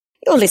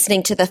You're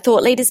listening to the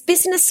Thought Leaders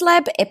Business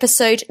Lab,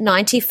 episode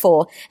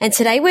 94. And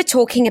today we're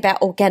talking about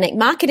organic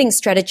marketing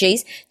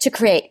strategies to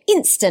create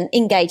instant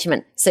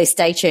engagement. So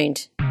stay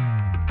tuned.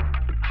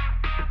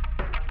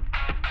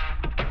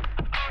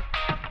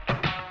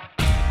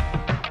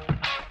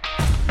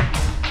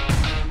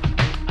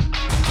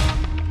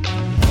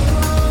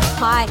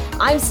 Hi,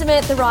 I'm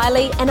Samantha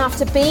Riley, and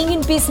after being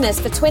in business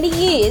for 20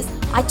 years,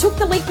 I took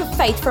the leap of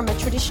faith from a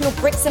traditional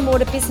bricks and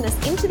mortar business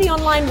into the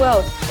online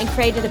world and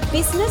created a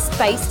business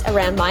based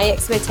around my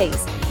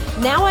expertise.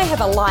 Now I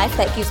have a life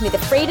that gives me the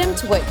freedom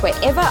to work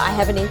wherever I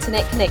have an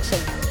internet connection.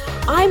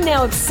 I'm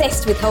now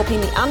obsessed with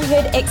helping the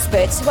unheard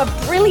experts who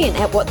are brilliant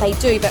at what they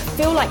do but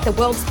feel like the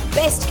world's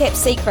best kept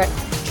secret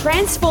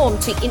transform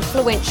to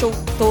influential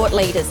thought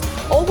leaders,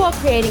 all while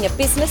creating a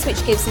business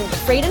which gives them the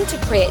freedom to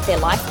create their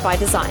life by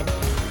design.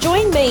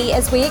 Join me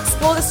as we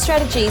explore the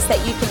strategies that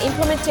you can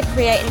implement to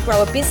create and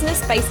grow a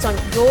business based on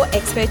your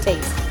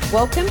expertise.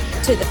 Welcome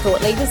to the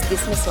Thought Leaders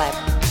Business Lab.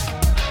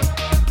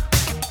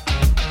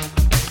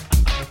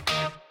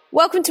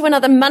 Welcome to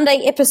another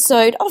Monday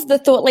episode of the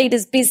Thought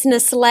Leaders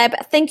Business Lab.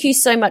 Thank you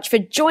so much for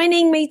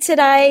joining me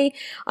today.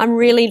 I'm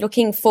really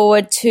looking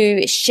forward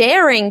to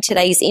sharing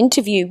today's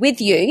interview with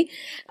you.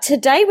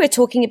 Today we're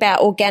talking about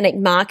organic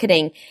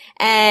marketing,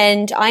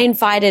 and I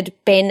invited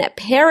Ben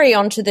Perry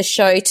onto the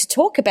show to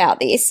talk about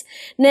this.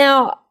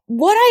 Now,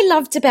 what I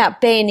loved about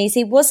Ben is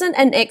he wasn't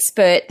an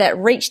expert that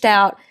reached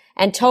out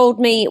and told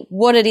me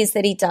what it is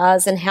that he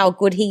does and how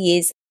good he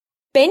is.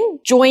 Ben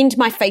joined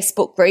my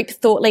Facebook group,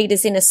 Thought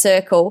Leaders in a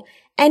Circle,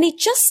 and he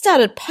just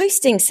started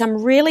posting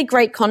some really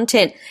great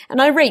content.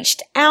 And I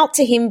reached out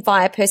to him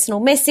via personal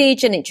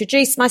message and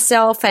introduced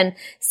myself and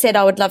said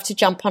I would love to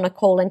jump on a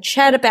call and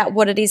chat about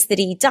what it is that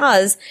he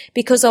does,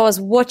 because I was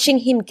watching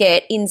him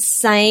get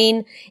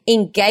insane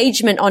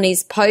engagement on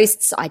his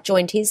posts. I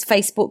joined his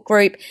Facebook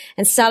group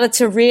and started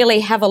to really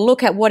have a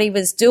look at what he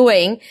was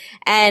doing,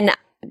 and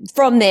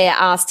from there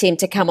asked him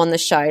to come on the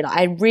show.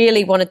 I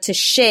really wanted to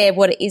share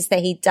what it is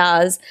that he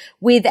does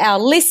with our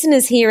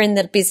listeners here in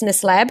the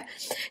Business Lab.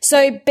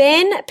 So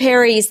Ben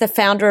Perry is the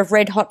founder of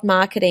Red Hot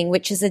Marketing,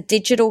 which is a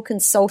digital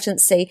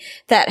consultancy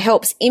that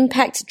helps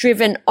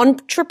impact-driven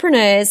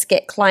entrepreneurs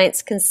get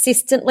clients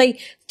consistently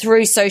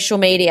through social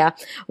media.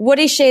 What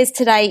he shares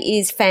today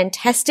is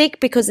fantastic,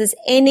 because as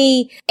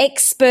any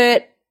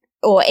expert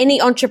or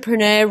any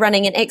entrepreneur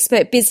running an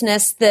expert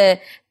business, the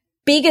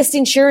biggest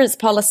insurance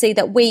policy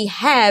that we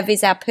have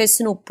is our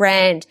personal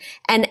brand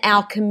and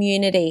our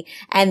community.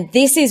 And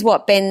this is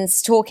what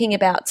Ben's talking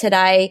about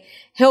today,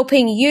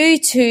 helping you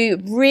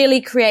to really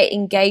create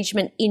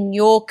engagement in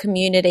your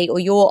community or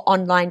your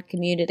online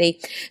community.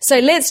 So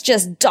let's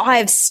just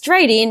dive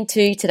straight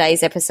into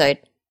today's episode.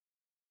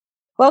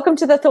 Welcome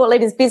to the Thought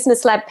Leaders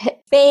Business Lab,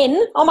 Ben.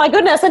 Oh my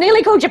goodness, I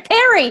nearly called you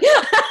Perry.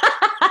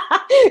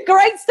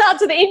 Great start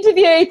to the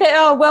interview.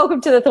 Oh,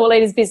 welcome to the Thought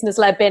Leaders Business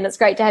Lab, Ben. It's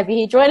great to have you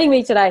here joining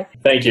me today.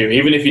 Thank you.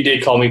 Even if you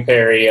did call me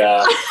Perry,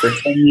 for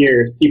 10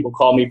 years, people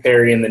call me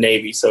Perry in the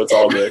Navy, so it's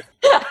all good.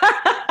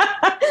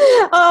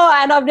 Oh,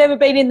 and I've never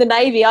been in the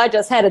Navy. I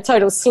just had a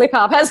total slip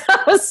up as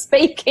I was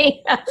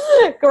speaking.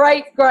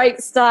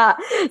 Great start.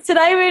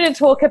 Today we're going to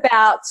talk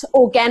about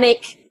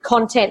organic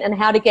content and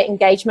how to get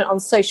engagement on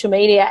social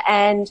media.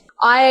 And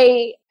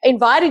I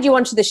invited you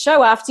onto the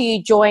show after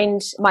you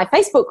joined my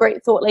Facebook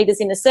group, Thought Leaders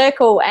in a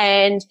Circle,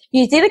 and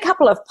you did a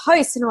couple of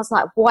posts, and I was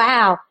like,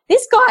 wow,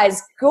 this guy's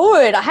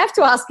good. I have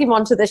to ask him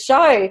onto the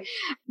show,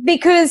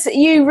 because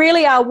you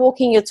really are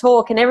walking your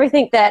talk, and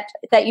everything that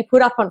you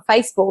put up on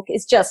Facebook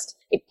is just,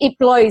 it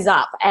blows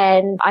up.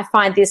 And I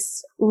find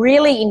this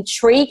really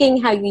intriguing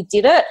how you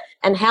did it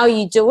and how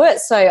you do it.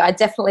 So I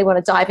definitely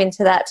want to dive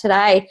into that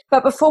today.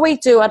 But before we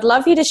do, I'd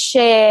love you to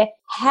share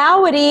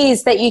how it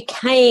is that you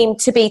came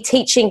to be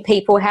teaching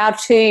people how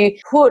to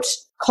put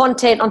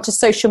content onto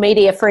social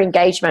media for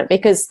engagement,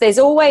 because there's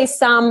always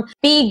some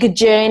big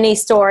journey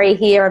story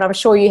here, and I'm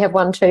sure you have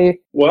one too.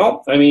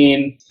 Well, I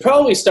mean,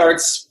 probably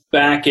starts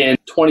back in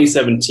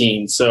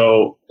 2017.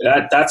 So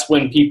that's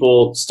when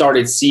people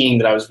started seeing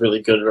that I was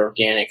really good at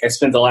organic. I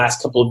spent the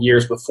last couple of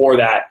years before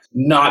that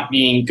not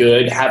being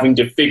good, having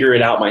to figure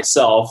it out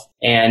myself,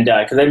 and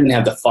because I didn't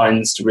have the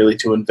funds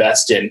to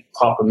invest in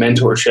proper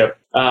mentorship.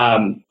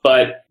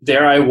 But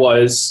there I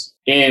was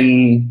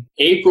in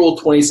April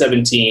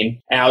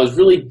 2017, and I was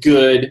really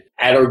good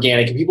at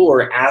organic, and people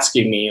were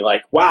asking me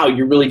like, wow,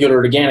 you're really good at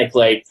organic.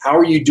 Like, how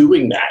are you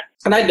doing that?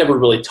 And I'd never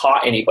really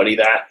taught anybody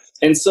that.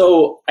 And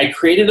so I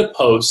created a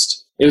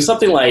post. It was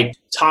something like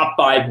top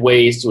 5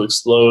 ways to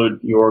explode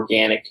your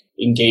organic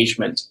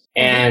engagement.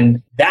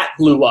 And that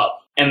blew up.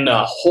 And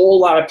a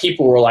whole lot of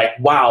people were like,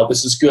 wow,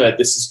 this is good.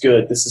 This is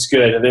good. This is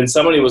good. And then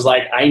somebody was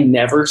like, I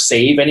never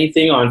save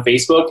anything on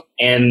Facebook,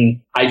 and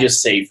I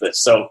just save this.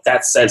 So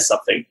that says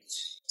something.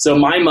 So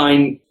my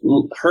mind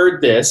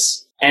heard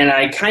this, and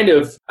I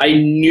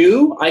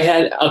knew I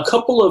had a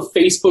couple of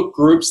Facebook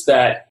groups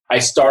that I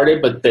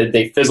started, but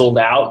they fizzled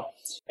out.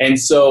 And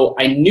so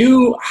I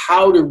knew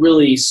how to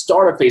really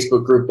start a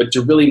Facebook group, but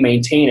to really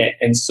maintain it.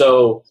 And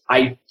so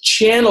I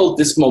channeled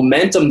this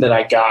momentum that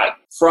I got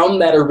from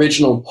that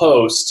original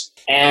post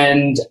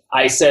And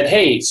I said,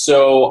 hey,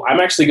 so I'm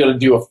actually going to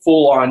do a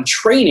full-on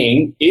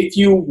training. If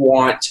you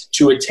want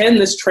to attend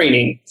this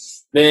training,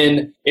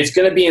 then it's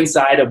going to be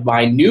inside of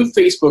my new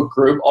Facebook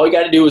group. All you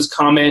got to do is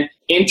comment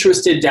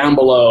interested down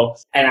below,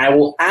 and I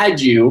will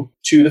add you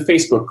to the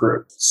Facebook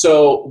group.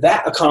 So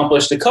that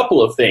accomplished a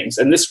couple of things,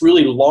 and this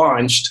really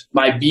launched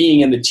my being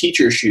in the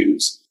teacher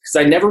shoes. Because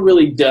I'd never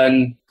really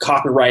done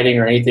copywriting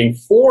or anything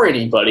for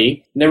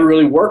anybody, never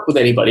really worked with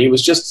anybody. It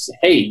was just,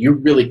 hey, you're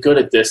really good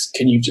at this.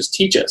 Can you just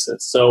teach us? And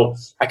so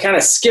I kind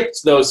of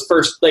skipped those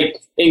first,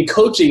 like in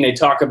coaching, they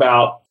talk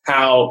about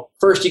how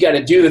first you got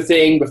to do the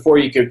thing before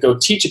you could go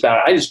teach about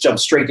it. I just jumped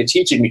straight to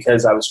teaching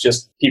because I was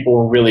just, people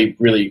were really,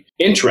 really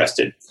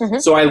interested. Mm-hmm.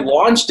 So I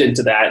launched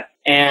into that.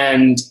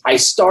 And I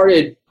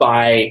started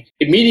by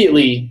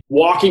immediately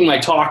walking my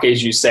talk,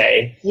 as you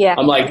say. Yeah.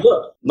 I'm like,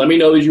 look, let me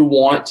know that you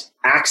want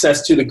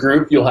access to the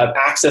group. You'll have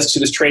access to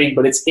this training,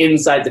 but it's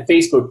inside the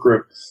Facebook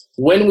group.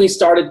 When we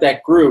started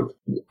that group,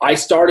 I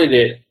started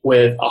it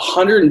with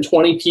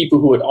 120 people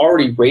who had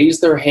already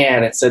raised their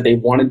hand and said they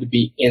wanted to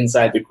be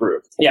inside the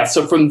group. Yeah,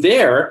 so from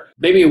there,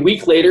 maybe a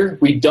week later,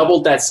 we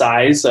doubled that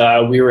size.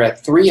 We were at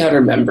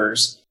 300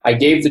 members. I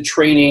gave the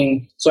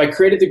training. So I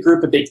created the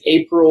group, I think,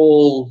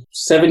 April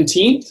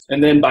 17th.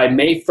 And then by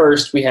May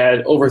 1st, we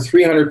had over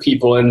 300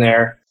 people in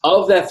there.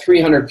 Of that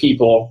 300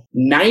 people,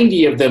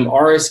 90 of them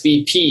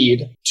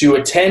RSVP'd to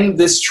attend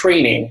this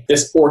training,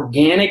 this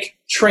organic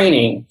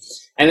training.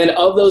 And then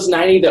of those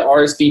 90 that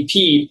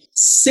RSVP'd,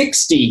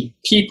 60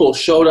 people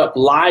showed up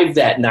live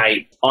that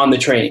night on the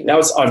training. That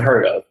was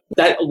unheard of.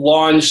 That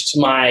launched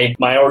my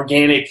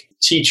organic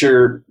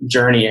teacher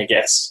journey, I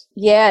guess.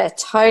 Yeah,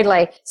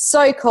 totally.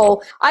 So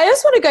cool. I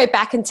just want to go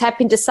back and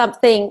tap into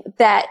something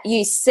that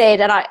you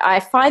said, and I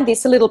find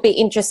this a little bit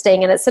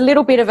interesting, and it's a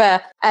little bit of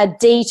a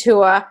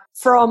detour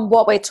from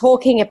what we're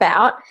talking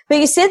about. But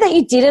you said that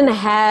you didn't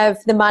have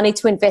the money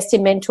to invest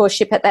in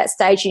mentorship at that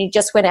stage and you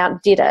just went out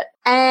and did it.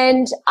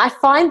 And I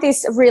find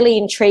this really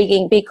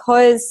intriguing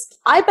because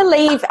I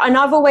believe, and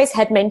I've always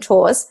had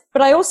mentors,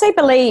 but I also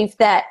believe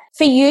that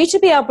for you to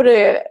be able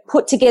to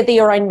put together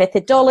your own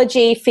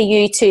methodology, for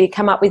you to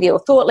come up with your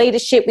thought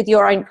leadership, with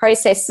your own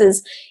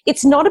processes,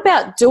 it's not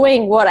about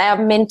doing what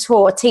our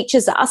mentor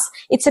teaches us.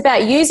 It's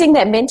about using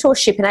that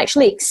mentorship and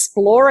actually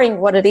exploring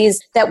what it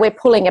is that we're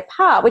pulling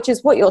apart, which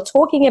is what you're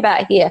talking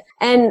about here.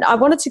 And I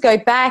wanted to go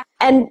back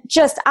and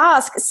just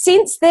ask,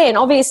 since then,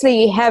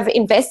 obviously you have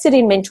invested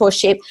in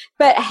mentorship,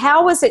 but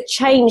how has it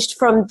changed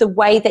from the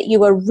way that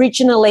you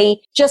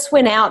originally just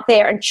went out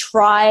there and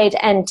tried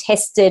and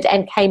tested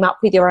and came up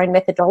with your own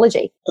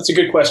methodology? That's a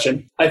good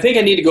question. I think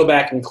I need to go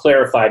back and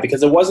clarify,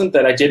 because it wasn't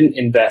that I didn't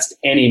invest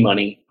any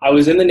money. I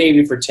was in the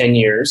Navy for 10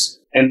 years.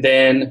 And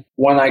then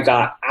when I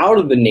got out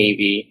of the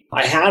Navy,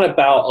 I had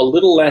about a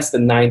little less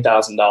than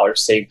 $9,000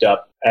 saved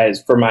up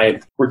as for my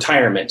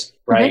retirement,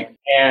 right? Mm-hmm.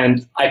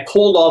 And I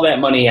pulled all that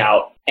money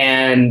out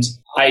and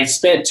I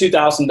spent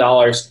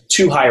 $2,000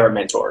 to hire a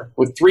mentor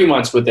with 3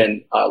 months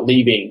within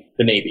leaving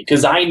the Navy,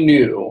 because I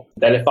knew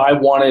that if I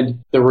wanted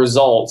the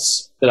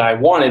results that I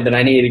wanted, then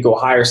I needed to go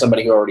hire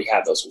somebody who already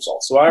had those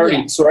results. So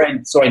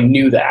I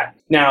knew that.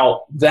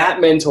 Now that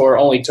mentor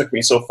only took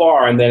me so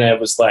far, and then it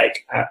was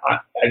like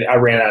I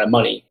ran out of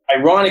money.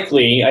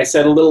 Ironically, I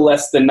said a little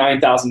less than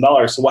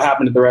 $9,000. So what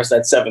happened to the rest of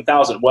that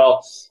 $7,000?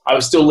 Well, I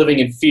was still living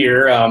in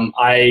fear. When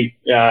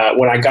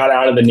I got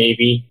out of the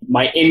Navy,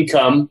 my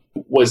income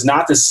was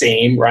not the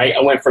same, right?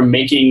 I went from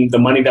making the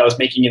money that I was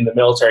making in the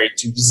military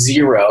to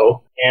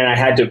zero. And I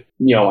had to,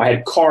 I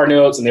had car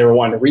notes and they were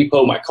wanting to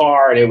repo my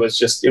car. And it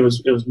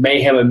was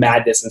mayhem and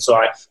madness. And so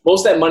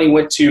most of that money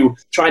went to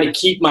trying to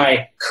keep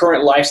my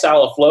current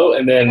lifestyle afloat.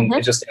 And then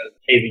it just ended up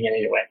caving in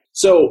anyway.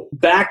 So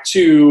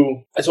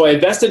so I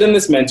invested in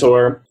this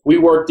mentor, we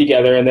worked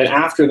together. And then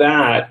after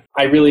that,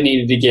 I really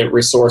needed to get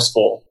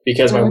resourceful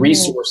because my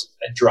resources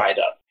had dried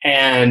up.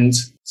 And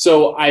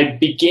so I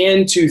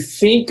began to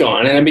think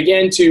on, and I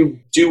began to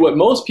do what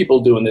most people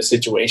do in this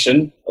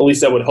situation, at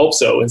least I would hope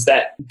so, is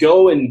that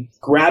go and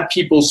grab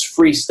people's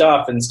free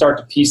stuff and start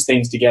to piece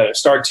things together,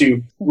 start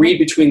to read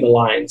between the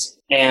lines.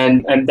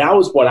 And that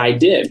was what I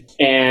did.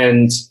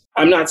 And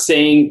I'm not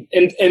saying,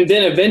 and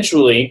then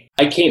eventually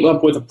I came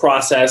up with a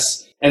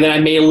process, and then I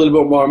made a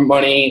little bit more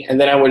money, and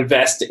then I would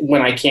invest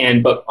when I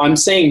can. But I'm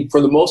saying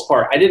for the most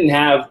part, I didn't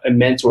have a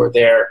mentor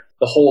there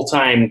the whole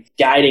time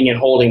guiding and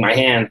holding my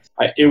hand.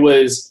 It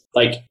was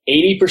like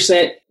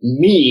 80%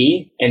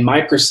 me and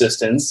my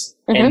persistence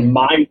and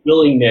my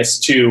willingness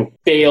to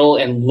fail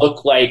and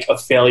look like a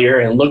failure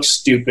and look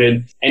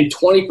stupid, and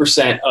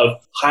 20% of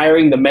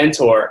hiring the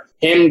mentor,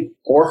 him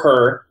or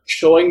her,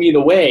 showing me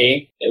the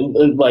way,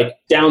 like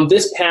down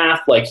this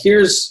path, like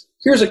here's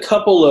a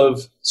couple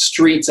of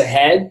streets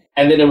ahead,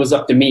 and then it was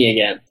up to me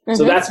again.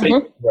 So that's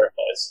basically where it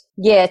was.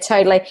 Yeah,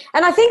 totally.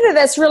 And I think that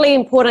that's really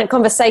important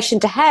conversation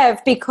to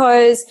have,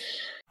 because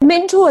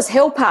mentors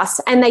help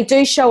us and they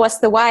do show us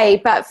the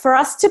way. But for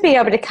us to be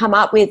able to come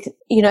up with,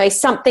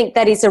 something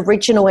that is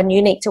original and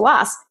unique to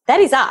us, that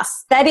is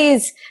us. That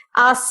is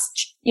us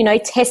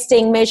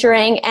testing,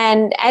 measuring,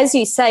 and as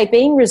you say,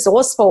 being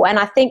resourceful. And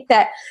I think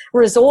that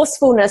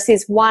resourcefulness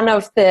is one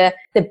of the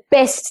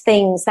best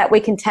things that we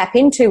can tap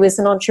into as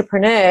an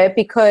entrepreneur,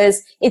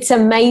 because it's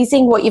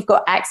amazing what you've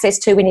got access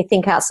to when you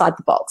think outside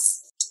the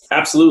box.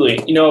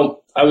 Absolutely.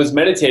 I was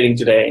meditating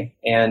today,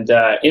 and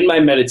in my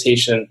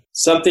meditation,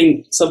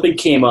 something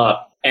came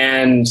up,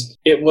 and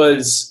it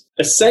was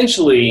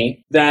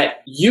essentially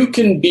that you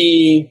can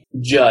be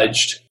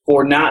judged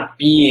for not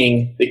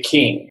being the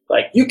king.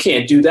 Like, you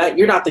can't do that.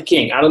 You're not the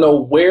king. I don't know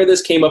where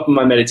this came up in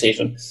my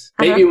meditation.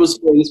 Maybe it was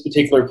for this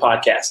particular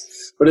podcast.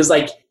 But it's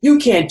like, you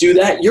can't do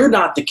that. You're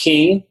not the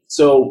king.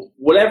 So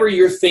whatever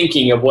you're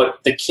thinking of what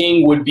the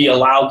king would be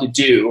allowed to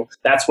do,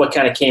 that's what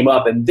kind of came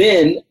up. And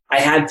then I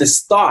had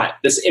this thought,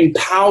 this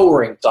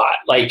empowering thought,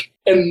 like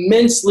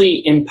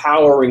immensely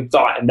empowering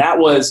thought. And that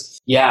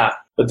was, yeah,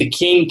 but the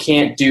king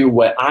can't do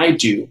what I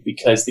do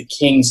because the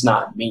king's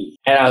not me.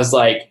 And I was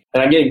like,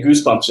 and I'm getting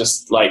goosebumps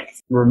just like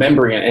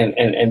remembering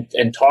it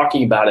and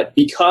talking about it,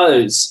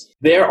 because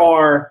there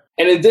are,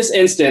 and in this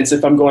instance,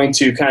 if I'm going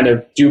to kind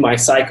of do my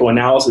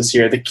psychoanalysis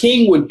here, the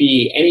king would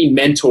be any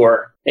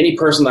mentor, any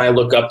person that I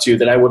look up to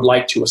that I would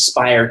like to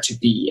aspire to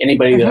be,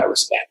 anybody that I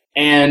respect.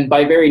 And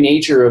by very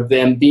nature of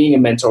them being a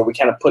mentor, we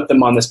kind of put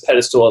them on this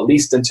pedestal, at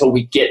least until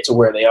we get to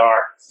where they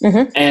are.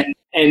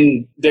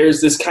 And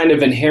there's this kind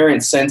of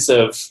inherent sense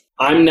of,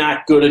 I'm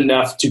not good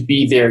enough to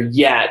be there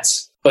yet.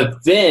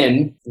 But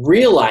then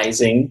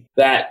realizing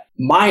that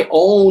my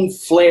own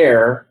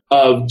flair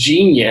of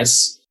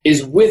genius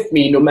is with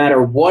me no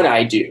matter what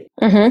I do.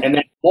 And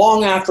that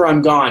long after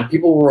I'm gone,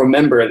 people will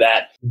remember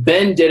that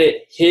Ben did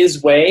it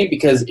his way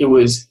because it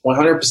was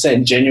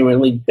 100%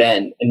 genuinely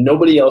Ben, and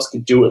nobody else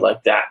could do it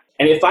like that.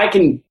 And if I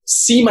can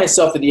see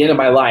myself at the end of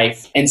my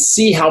life and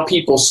see how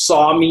people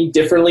saw me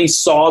differently,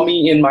 saw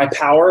me in my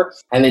power,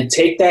 and then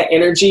take that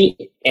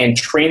energy and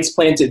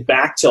transplant it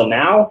back till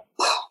now,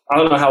 I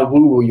don't know how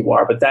woo-woo you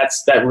are, but that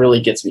really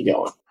gets me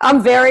going.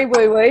 I'm very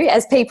woo-woo.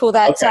 As people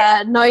that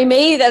know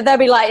me, they'll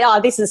be like, oh,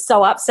 this is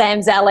so up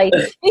Sam's alley.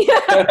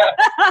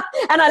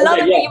 And I love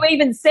it that you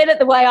even said it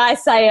the way I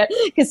say it,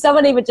 because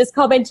someone even just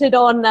commented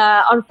on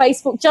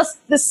Facebook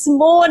just this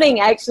morning,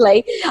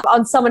 actually,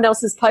 on someone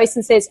else's post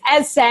and says,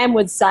 as Sam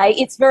would say,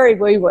 it's very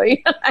woo-woo.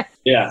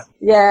 Yeah.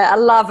 Yeah, I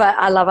love it.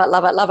 I love it,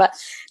 love it, love it.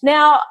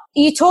 Now,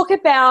 you talk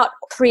about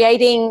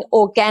creating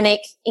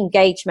organic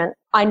engagement.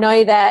 I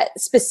know that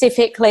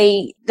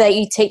specifically that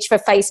you teach for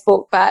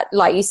Facebook, but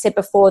like you said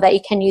before, that you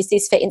can use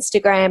this for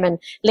Instagram and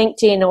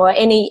LinkedIn or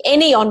any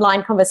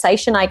online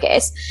conversation, I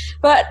guess.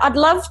 But I'd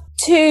love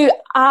to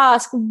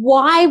ask,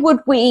 why would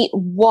we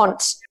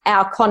want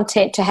our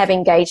content to have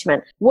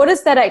engagement? What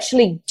does that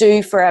actually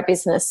do for our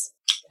business?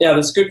 Yeah,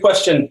 that's a good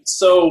question.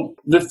 So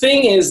the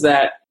thing is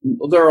that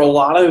there are a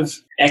lot of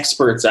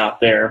experts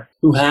out there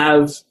who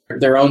have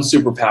their own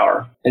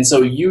superpower. And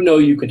so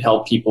you can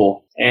help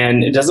people.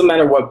 And it doesn't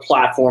matter what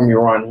platform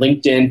you're on,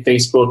 LinkedIn,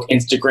 Facebook,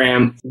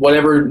 Instagram,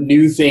 whatever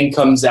new thing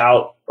comes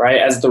out,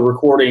 right? As the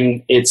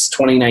recording, it's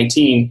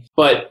 2019.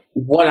 But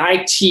what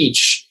I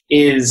teach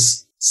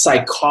is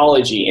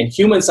psychology, and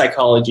human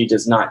psychology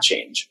does not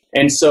change.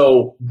 And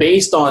so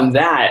based on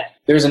that,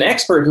 there's an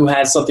expert who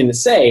has something to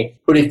say,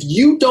 but if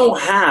you don't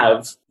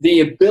have the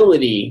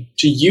ability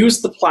to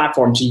use the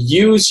platform, to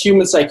use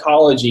human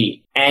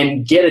psychology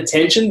and get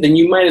attention, then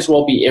you might as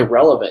well be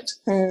irrelevant.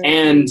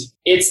 And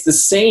it's the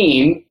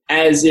same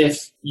as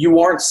if you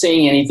aren't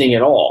saying anything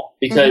at all,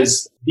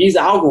 because these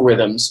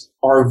algorithms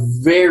are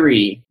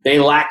they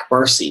lack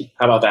mercy.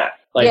 How about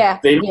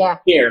that? They don't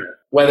care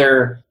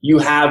whether you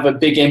have a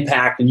big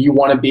impact and you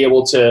want to be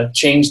able to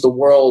change the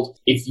world.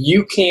 If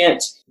you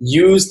can't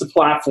use the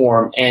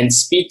platform and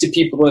speak to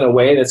people in a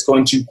way that's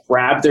going to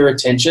grab their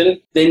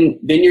attention, then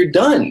you're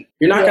done.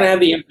 You're not going to have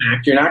the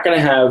impact. You're not going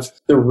to have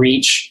the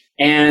reach.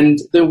 And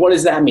then what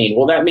does that mean?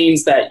 Well, that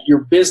means that your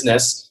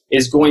business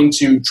is going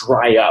to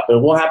dry up.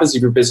 And what happens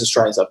if your business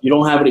dries up? You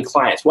don't have any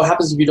clients. What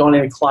happens if you don't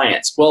have any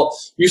clients? Well,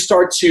 you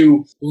start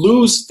to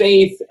lose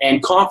faith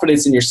and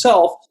confidence in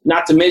yourself,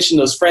 not to mention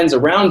those friends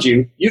around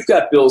you. You've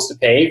got bills to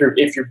pay.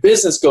 If your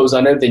business goes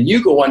under, then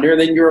you go under,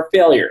 then you're a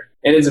failure.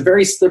 And it's a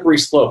very slippery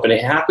slope, and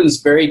it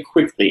happens very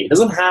quickly. It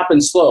doesn't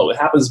happen slow. It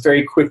happens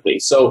very quickly.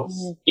 So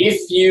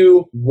if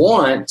you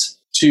want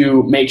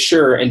to make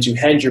sure and to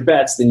hedge your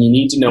bets, then you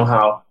need to know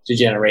how to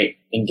generate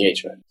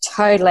engagement.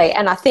 Totally.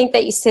 And I think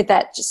that you said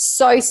that just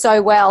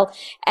so well.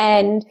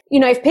 And,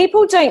 if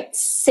people don't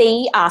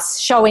see us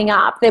showing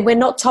up, then we're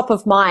not top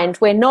of mind.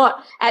 We're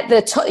not at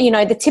the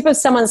the tip of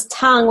someone's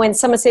tongue when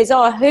someone says,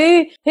 oh,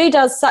 who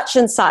does such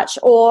and such?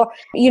 Or,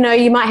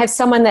 you might have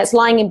someone that's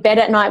lying in bed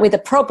at night with a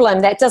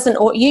problem that doesn't,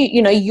 or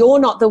you're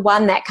not the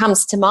one that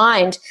comes to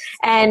mind.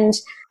 And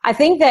I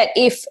think that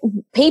if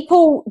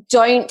people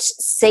don't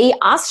see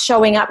us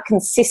showing up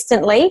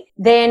consistently,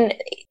 then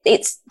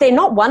they're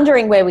not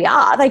wondering where we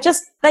are. They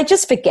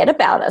just forget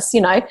about us.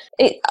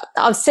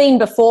 I've seen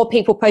before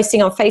people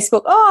posting on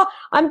Facebook, "Oh,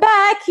 I'm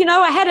back.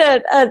 I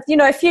had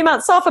a few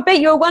months off. I bet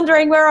you were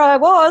wondering where I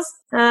was."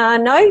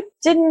 No,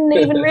 didn't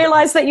even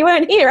realize that you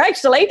weren't here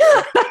actually.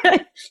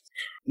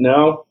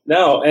 No.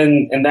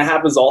 And that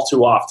happens all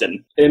too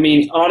often. I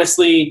mean,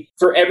 honestly,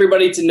 for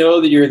everybody to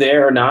know that you're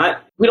there or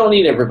not, we don't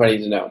need everybody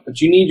to know, but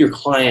you need your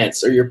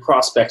clients or your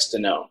prospects to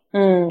know.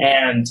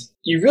 And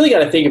you really got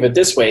to think of it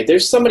this way.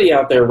 There's somebody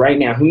out there right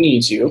now who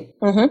needs you,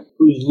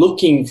 who's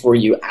looking for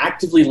you,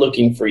 actively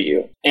looking for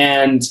you.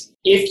 And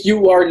if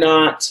you are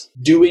not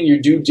doing your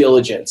due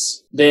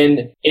diligence,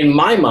 then in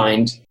my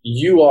mind,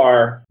 you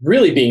are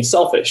really being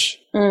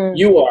selfish.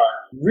 You are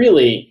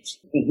really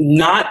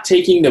not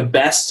taking the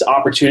best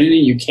opportunity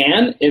you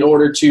can in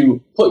order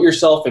to put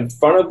yourself in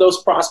front of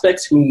those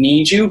prospects who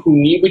need you, who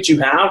need what you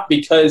have,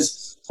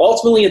 because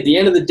ultimately, at the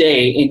end of the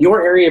day, in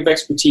your area of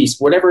expertise,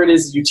 whatever it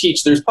is you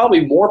teach, there's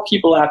probably more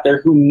people out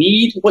there who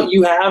need what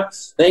you have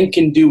than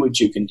can do what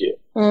you can do.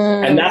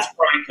 And that's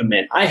where I come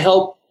in. I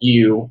help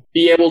you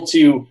be able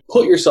to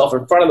put yourself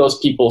in front of those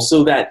people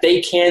so that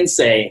they can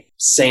say,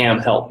 Sam,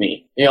 help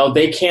me.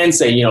 They can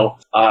say,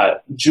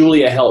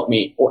 Julia, help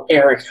me, or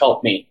Eric,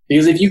 help me.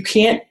 Because if you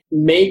can't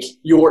make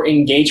your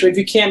engagement, if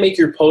you can't make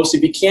your post,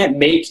 if you can't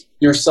make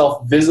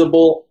yourself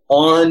visible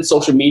on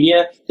social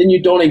media, then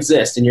you don't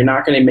exist and you're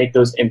not going to make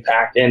those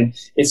impact. And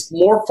it's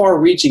more far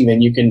reaching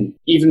than you can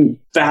even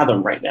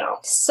fathom right now.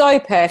 So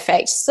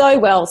perfect. So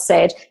well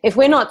said. If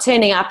we're not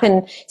turning up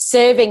and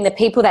serving the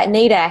people that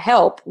need our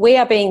help, we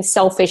are being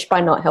selfish by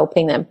not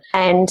helping them.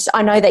 And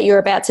I know that you're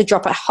about to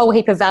drop a whole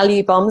heap of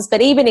value bombs, but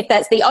even if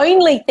that's the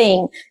only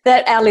thing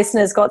that our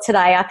listeners got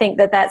today, I think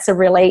that that's a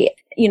really,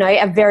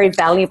 a very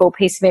valuable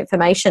piece of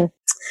information.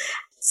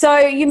 So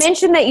you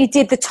mentioned that you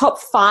did the top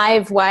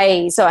 5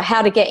 ways or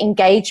how to get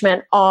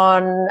engagement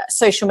on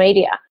social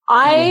media.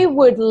 I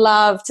would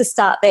love to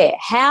start there.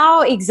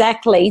 How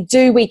exactly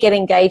do we get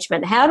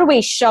engagement? How do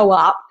we show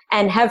up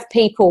and have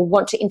people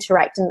want to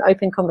interact and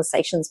open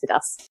conversations with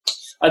us?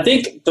 I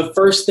think the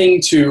first thing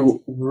to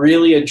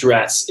really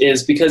address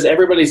is, because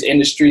everybody's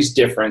industry is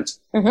different.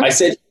 I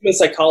said human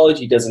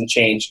psychology doesn't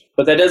change,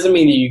 but that doesn't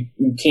mean that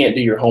you can't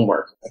do your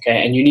homework,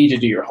 okay? And you need to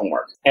do your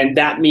homework. And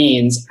that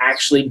means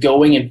actually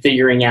going and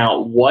figuring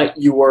out what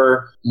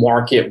your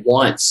market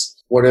wants.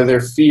 What are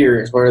their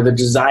fears? What are their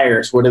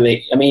desires?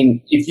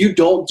 If you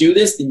don't do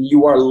this, then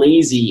you are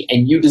lazy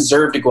and you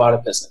deserve to go out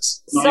of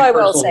business. So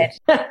well said.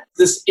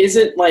 This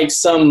isn't like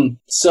some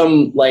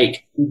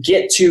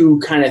get to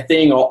kind of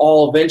thing, or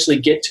I'll eventually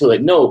get to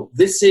it. No,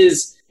 this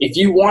is, if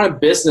you want a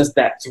business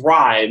that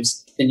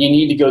thrives, then you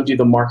need to go do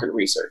the market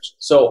research.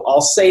 So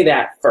I'll say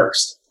that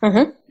first.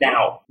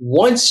 Now,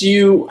 once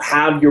you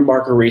have your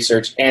market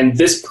research, and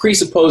this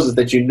presupposes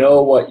that you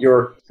know what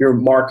your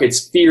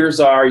market's fears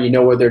are, you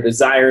know what their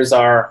desires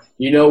are,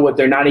 you know what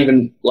they're not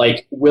even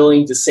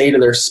willing to say to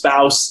their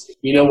spouse,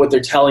 you know what they're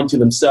telling to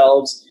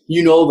themselves,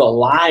 you know the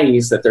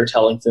lies that they're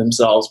telling to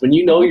themselves. When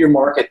you know your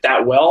market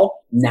that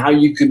well, now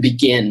you can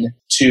begin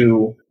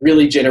to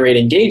really generate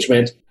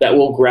engagement that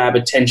will grab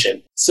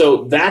attention.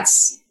 So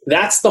that's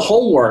the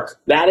homework.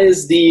 That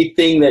is the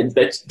thing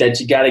that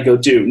you got to go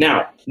do.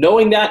 Now,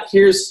 knowing that,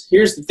 here's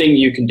the thing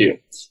you can do.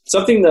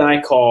 Something that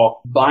I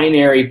call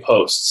binary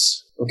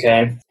posts.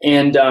 Okay.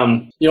 And,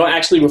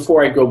 actually,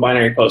 before I go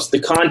binary posts, the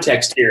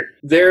context here,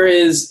 there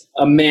is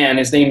a man,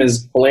 his name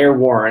is Blair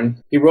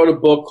Warren. He wrote a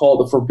book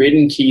called The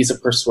Forbidden Keys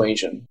of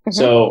Persuasion.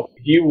 So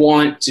if you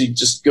want to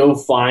just go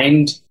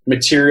find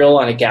material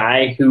on a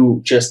guy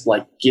who just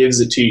gives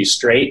it to you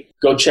straight,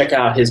 go check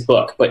out his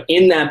book. But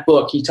in that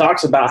book, he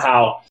talks about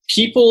how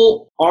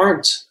people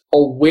aren't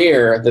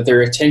aware that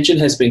their attention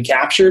has been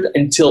captured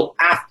until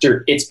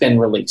after it's been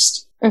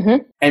released.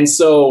 And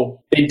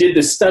so they did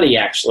this study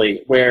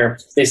actually where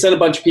they sent a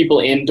bunch of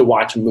people in to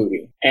watch a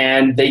movie,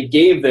 and they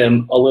gave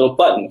them a little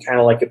button, kind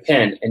of like a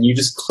pen, and you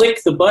just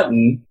click the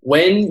button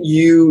when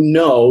you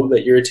know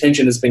that your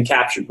attention has been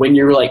captured, when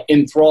you're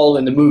enthralled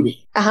in the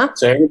movie.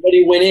 So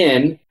everybody went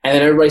in, and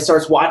then everybody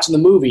starts watching the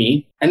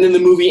movie, and then the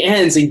movie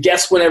ends, and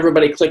guess when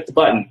everybody clicked the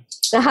button?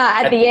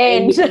 At the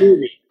end of the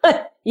movie.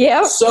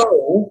 Yeah.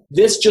 So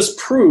this just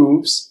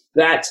proves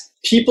that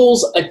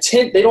people's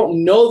they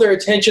don't know their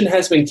attention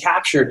has been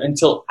captured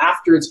until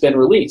after it's been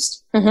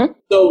released.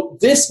 So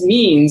this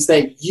means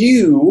that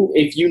you,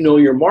 if you know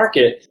your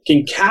market,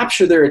 can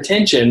capture their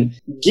attention,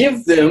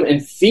 give them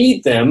and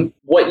feed them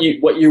what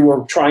you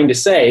were trying to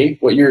say,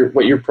 what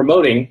you're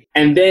promoting,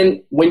 and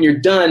then when you're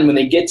done, when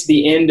they get to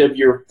the end of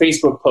your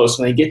Facebook post,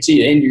 when they get to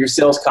the end of your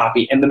sales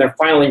copy, and then they're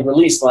finally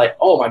released,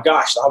 oh my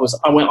gosh,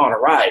 I went on a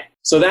ride.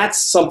 So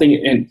that's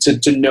something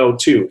to know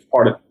too,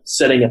 part of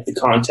setting up the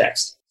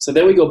context. So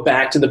then we go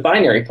back to the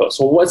binary post.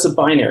 Well, what's a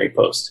binary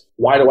post?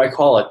 Why do I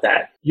call it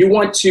that? You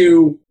want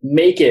to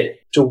make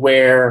it to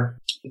where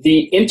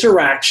the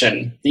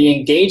interaction, the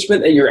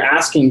engagement that you're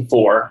asking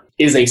for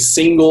is a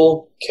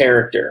single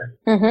character.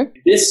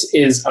 This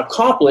is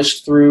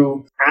accomplished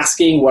through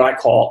asking what I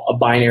call a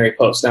binary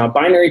post. Now, a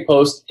binary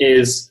post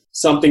is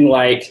something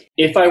like,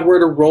 if I were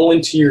to roll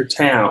into your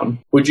town,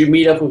 would you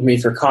meet up with me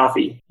for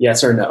coffee?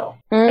 Yes or no?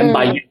 And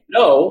by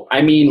no,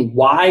 I mean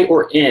Y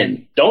or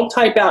N. Don't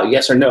type out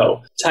yes or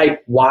no.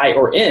 Type Y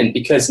or N,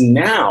 because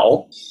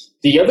now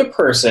the other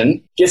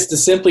person gets to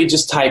simply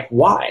just type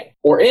Y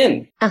or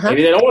N.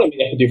 Maybe they don't want to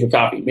meet up with you for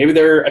coffee. Maybe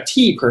they're a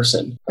tea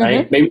person,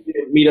 right? Maybe they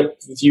meet up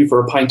with you for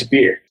a pint of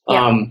beer.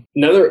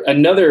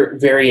 Another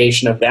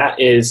variation of that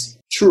is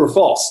true or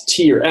false,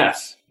 T or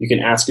F. You can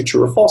ask a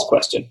true or false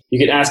question. You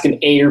can ask an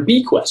A or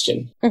B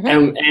question.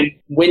 And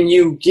when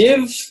you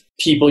give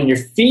people and you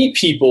feed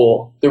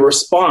people the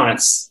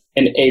response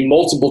and a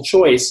multiple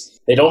choice,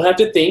 they don't have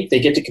to think. They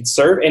get to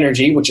conserve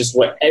energy, which is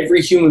what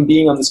every human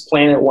being on this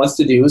planet wants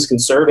to do, is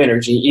conserve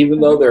energy, even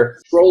though they're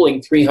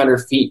scrolling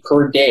 300 feet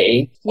per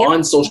day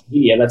on social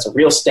media. That's a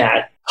real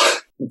stat.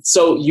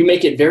 So you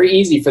make it very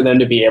easy for them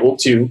to be able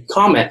to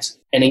comment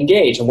and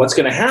engage. And what's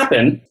going to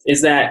happen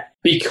is that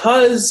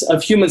because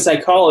of human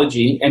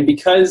psychology and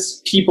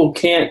because people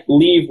can't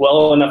leave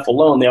well enough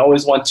alone, they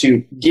always want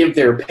to give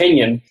their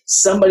opinion,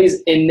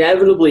 somebody's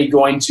inevitably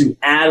going to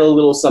add a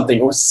little something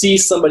or see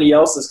somebody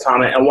else's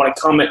comment and want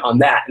to comment on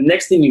that. And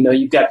next thing you know,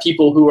 you've got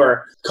people who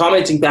are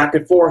commenting back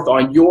and forth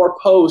on your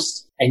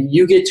post, and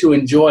you get to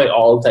enjoy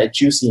all of that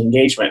juicy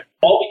engagement.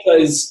 All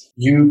because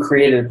you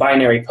created a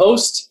binary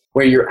post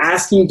where you're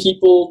asking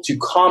people to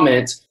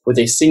comment with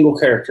a single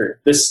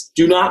character.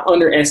 Do not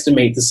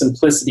underestimate the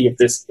simplicity of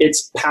this.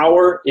 Its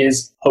power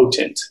is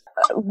potent.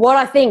 What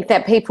I think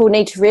that people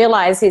need to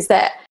realize is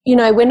that,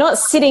 we're not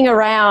sitting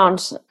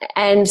around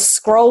and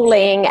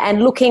scrolling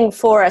and looking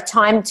for a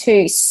time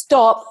to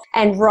stop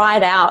and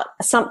write out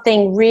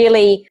something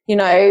really,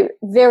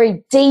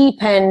 very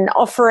deep and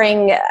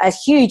offering a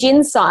huge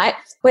insight.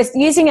 We're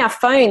using our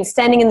phone,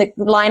 standing in the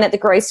line at the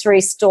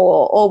grocery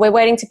store, or we're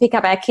waiting to pick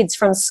up our kids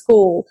from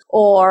school,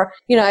 or,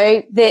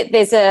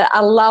 there's a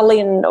lull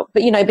in,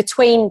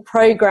 between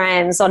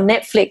programs on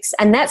Netflix,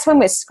 and that's when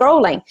we're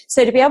scrolling.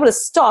 So to be able to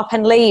stop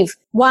and leave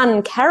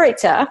one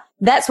character,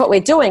 that's what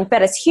we're doing.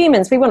 But as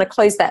humans, we want to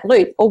close that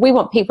loop, or we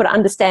want people to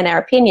understand our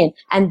opinion,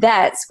 and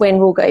that's when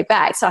we'll go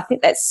back. So I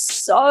think that's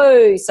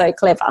so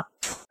clever.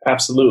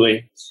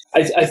 Absolutely.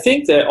 I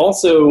think that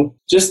also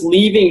just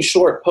leaving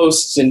short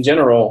posts in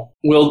general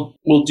will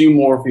do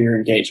more for your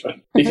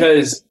engagement.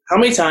 Because how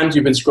many times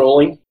you've been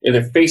scrolling,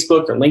 either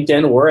Facebook or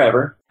LinkedIn or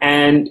wherever,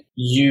 and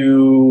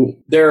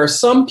there are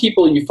some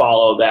people you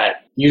follow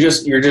that you're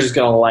just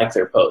going to like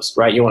their post,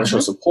 right? You want to show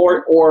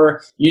support,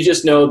 or you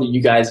just know that you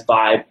guys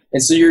vibe.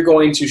 And so you're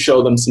going to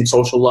show them some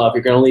social love.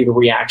 You're going to leave a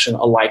reaction,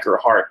 a like or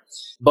a heart.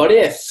 But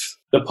if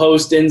the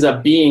post ends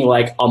up being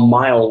like a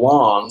mile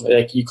long,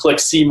 like you click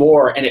see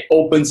more and it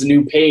opens a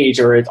new page,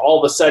 or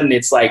all of a sudden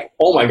it's like,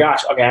 oh my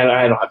gosh, okay,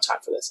 I don't have time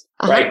for this,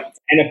 right?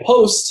 And a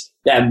post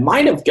that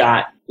might have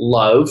got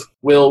love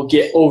will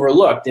get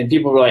overlooked, and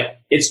people are like,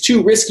 it's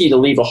too risky to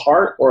leave a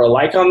heart or a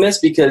like on this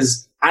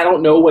because I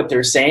don't know what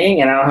they're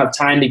saying and I don't have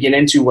time to get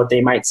into what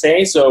they might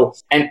say. So,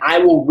 and I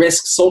will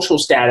risk social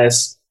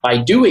status by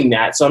doing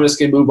that. So I'm just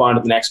going to move on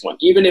to the next one.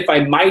 Even if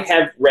I might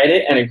have read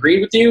it and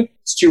agreed with you,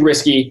 it's too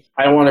risky.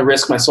 I don't want to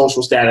risk my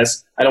social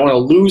status. I don't want to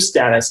lose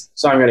status.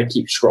 So I'm going to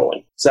keep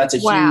scrolling. So that's a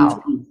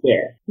huge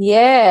there.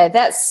 Yeah,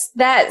 that's,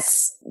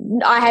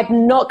 I had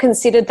not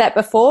considered that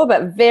before,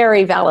 but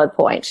very valid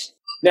point.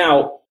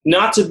 Now,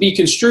 not to be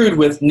construed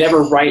with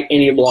never write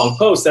any long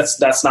posts.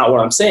 That's not what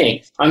I'm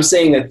saying. I'm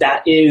saying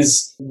that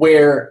is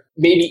where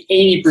maybe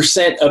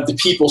 80% of the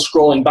people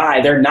scrolling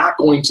by, they're not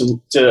going to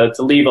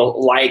leave a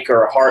like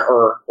or a heart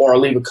or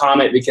leave a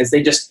comment because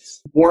they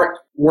just weren't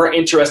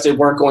interested,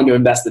 weren't going to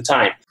invest the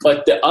time.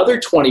 But the other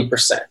 20%,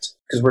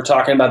 because we're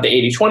talking about the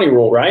 80-20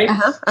 rule, right?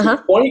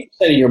 20%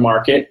 of your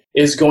market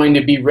is going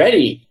to be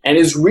ready and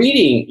is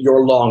reading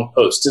your long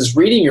post, is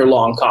reading your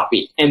long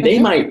copy, and they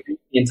might read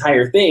the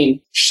entire thing,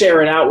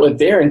 share it out with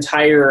their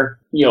entire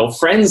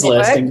friends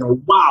list, and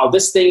go, wow,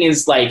 this thing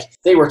is like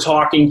they were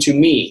talking to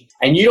me.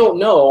 And you don't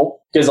know,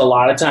 because a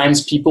lot of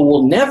times people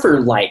will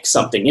never like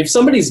something. If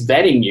somebody's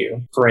vetting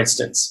you, for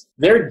instance,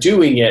 they're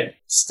doing it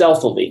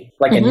stealthily,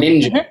 like a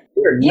ninja.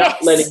 They're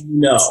not letting you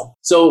know.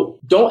 So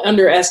don't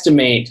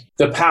underestimate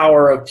the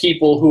power of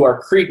people who are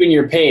creeping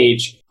your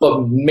page,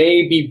 but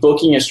maybe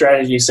booking a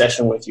strategy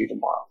session with you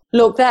tomorrow.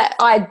 Look, that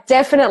I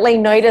definitely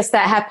noticed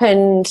that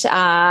happened.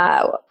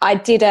 I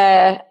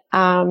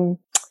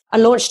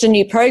launched a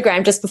new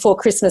program just before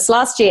Christmas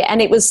last year,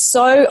 and it was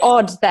so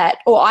odd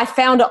I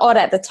found it odd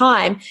at the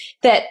time,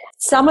 that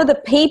some of the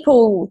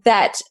people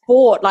that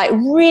bought like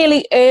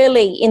really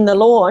early in the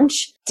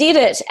launch did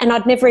it, and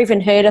I'd never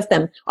even heard of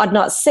them. I'd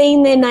not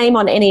seen their name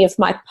on any of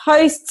my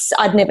posts.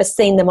 I'd never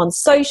seen them on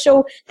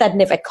social. They'd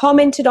never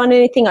commented on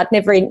anything. I'd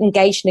never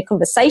engaged in a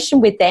conversation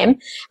with them.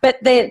 But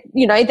they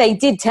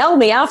did tell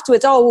me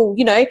afterwards,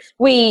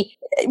 we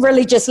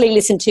religiously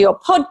listen to your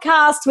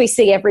podcast. We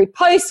see every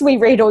post. We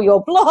read all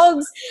your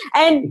blogs.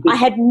 And I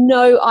had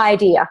no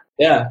idea.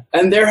 Yeah.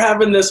 And they're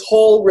having this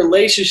whole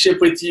relationship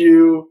with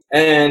you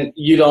and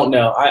you don't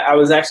know. I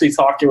was actually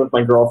talking with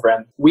my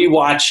girlfriend. We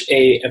watch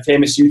a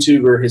famous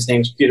YouTuber. His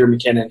name's Peter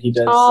McKinnon. He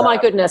does. Oh my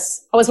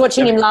goodness. I was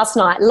watching him last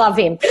night. Love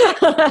him.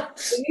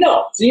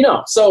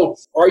 So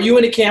are you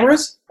into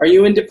cameras? Are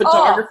you into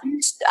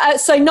photography?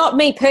 So not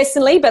me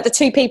personally, but the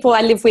two people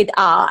I live with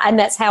are, and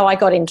that's how I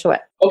got into it.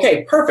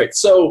 Okay, perfect.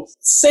 So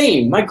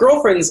same. My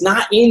girlfriend's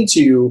not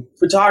into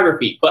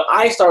photography, but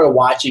I started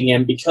watching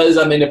him because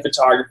I'm into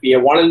photography. I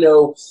want to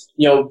know,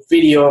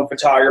 video and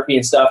photography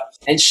and stuff.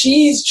 And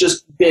she's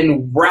just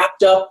been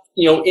wrapped up,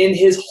 in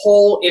his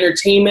whole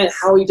entertainment,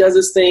 how he does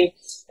his thing.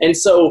 And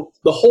so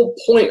the whole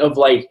point of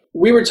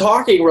we were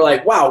talking, we're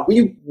like, wow,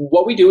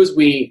 what we do is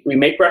we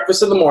make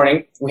breakfast in the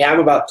morning. We have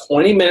about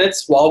 20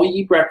 minutes while we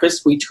eat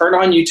breakfast. We turn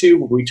on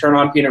YouTube. We turn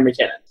on Peter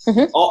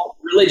McKinnon all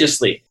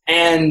religiously.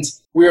 And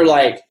we were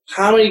like,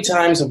 how many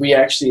times have we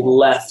actually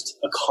left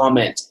a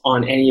comment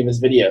on any of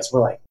his videos?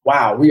 We're like,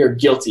 wow, we are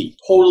guilty,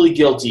 totally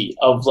guilty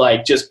of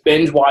just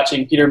binge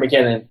watching Peter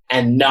McKinnon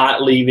and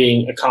not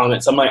leaving a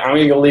comment. So I'm like, I'm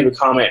going to go leave a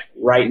comment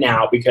right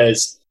now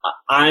because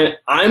I'm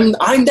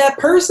that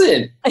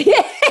person.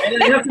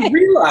 And I have to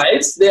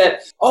realize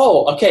that,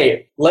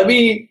 let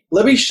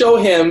me show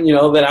him,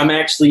 that I'm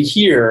actually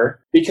here,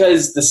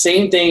 because the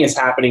same thing is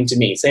happening to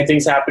me. Same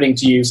thing's happening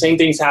to you. Same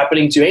thing's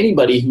happening to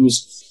anybody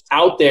who's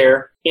out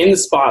there in the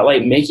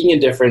spotlight making a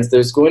difference.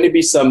 There's going to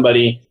be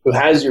somebody who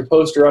has your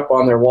poster up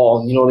on their wall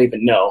and you don't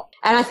even know.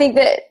 And I think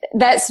that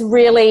that's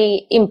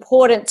really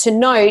important to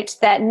note,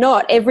 that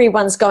not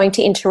everyone's going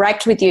to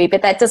interact with you,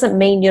 but that doesn't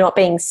mean you're not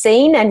being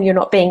seen and you're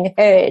not being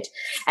heard.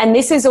 And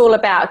this is all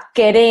about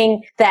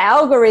getting the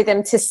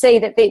algorithm to see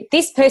that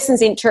this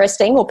person's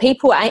interesting, or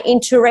people are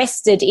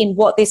interested in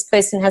what this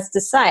person has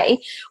to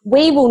say.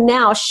 We will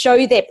now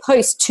show their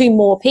post to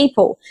more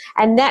people,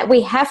 and that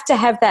we have to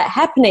have that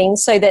happening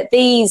so that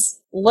these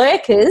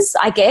lurkers,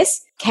 I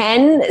guess,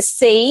 can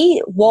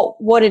see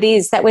what it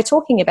is that we're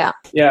talking about.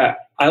 Yeah.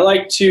 I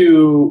like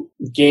to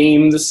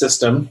game the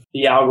system,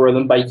 the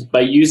algorithm,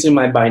 by using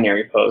my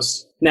binary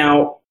posts.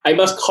 Now, I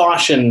must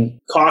caution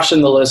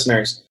the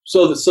listeners.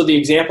 So the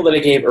example that I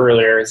gave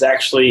earlier is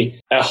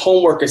actually a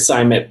homework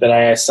assignment that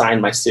I assign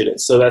my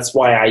students. So that's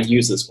why I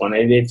use this one.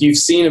 And if you've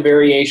seen a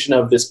variation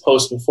of this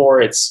post before,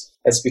 it's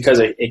because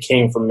it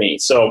came from me.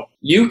 So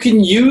you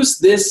can use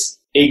this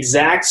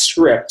exact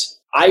script.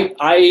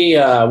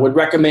 I would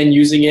recommend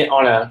using it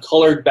on a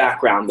colored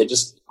background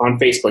on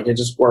Facebook. It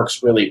just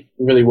works really,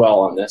 really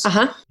well on this.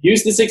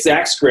 Use this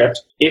exact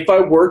script. If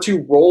I were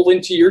to roll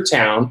into your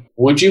town,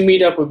 would you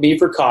meet up with me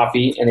for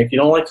coffee? And if you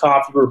don't like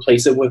coffee,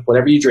 replace it with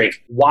whatever you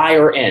drink, Y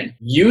or N.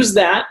 Use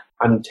that.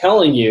 I'm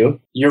telling you,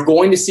 you're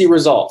going to see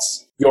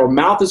results. Your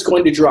mouth is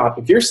going to drop.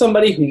 If you're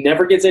somebody who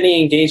never gets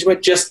any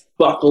engagement, just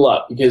buckle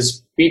up,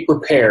 because be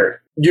prepared.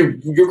 You're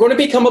going to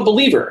become a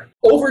believer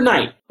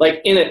overnight,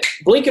 in a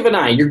blink of an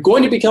eye. You're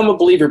going to become a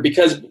believer,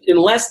 because in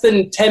less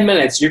than 10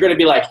 minutes, you're going to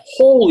be like,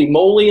 holy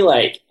moly,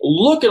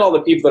 look at all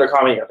the people that are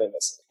commenting on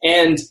this.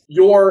 And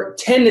your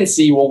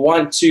tendency will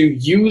want to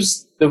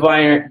use the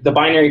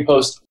binary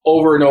post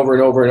over and over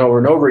and over and over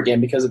and over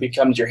again, because it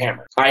becomes your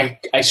hammer.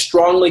 I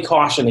strongly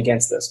caution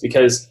against this,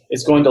 because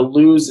it's going to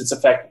lose its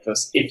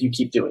effectiveness if you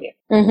keep doing it.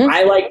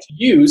 I like to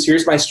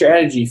here's my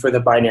strategy for the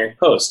binary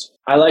post.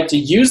 I like to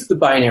use the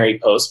binary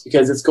post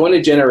because it's going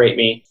to generate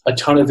me a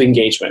ton of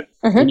engagement.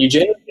 When you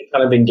generate a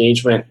ton of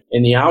engagement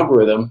in the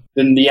algorithm,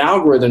 then the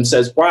algorithm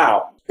says,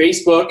 wow,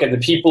 Facebook and the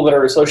people that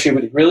are associated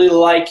with it really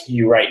like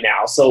you right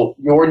now. So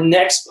your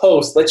next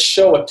post, let's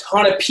show a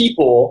ton of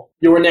people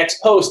your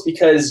next post,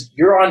 because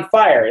you're on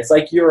fire. It's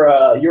like you're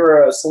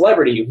a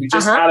celebrity who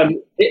just had a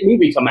hit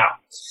movie come out.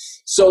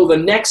 So the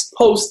next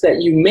post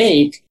that you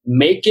make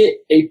it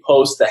a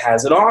post that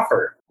has an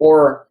offer.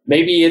 Or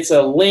maybe it's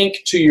a link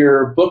to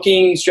your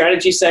booking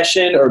strategy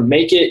session, or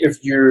make it,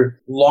 if you're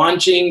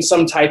launching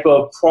some type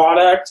of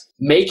product,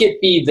 make it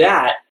be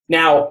that.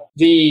 Now,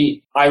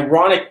 the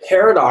ironic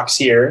paradox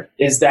here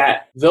is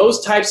that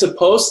those types of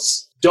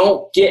posts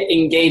don't get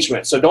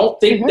engagement. So don't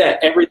think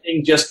that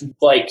everything just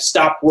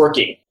stopped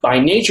working. By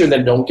nature,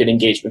 then don't get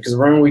engagement. Because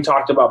remember, we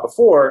talked about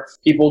before,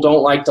 people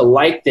don't like to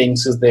like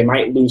things because they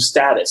might lose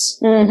status.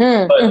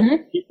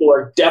 But people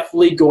are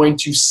definitely going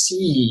to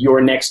see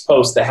your next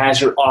post that has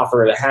your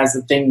offer, that has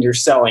the thing you're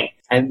selling,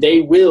 and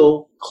they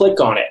will click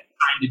on it.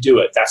 Time to do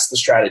it. That's the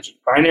strategy.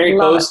 Binary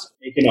post,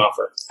 make an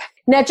offer.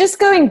 Now, just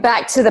going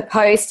back to the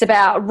post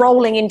about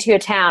rolling into your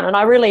town, and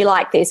I really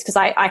like this because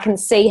I can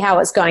see how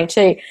it's going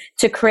to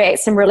create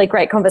some really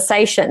great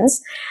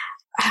conversations.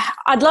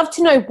 I'd love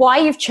to know why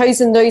you've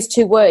chosen those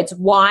two words,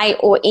 Y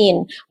or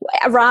in,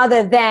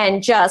 rather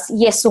than just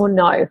yes or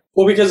no.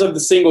 Well, because of the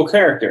single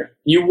character.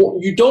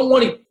 You don't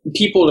want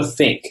people to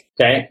think,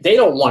 okay? They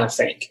don't want to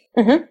think.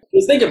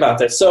 Just think about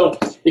this. So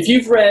if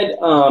you've read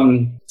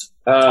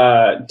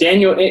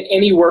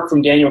any work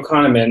from Daniel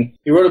Kahneman,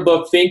 he wrote a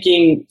book,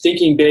 Thinking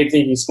Big,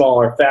 Thinking Small,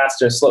 or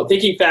Fast and Slow.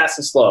 Thinking Fast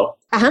and Slow.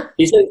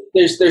 He said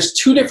there's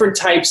two different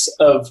types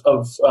of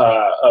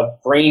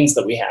brains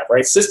that we have,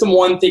 right? System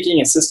 1 thinking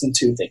and System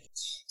 2 thinking.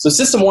 So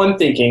System 1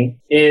 thinking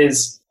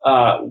is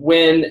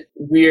when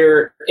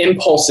we're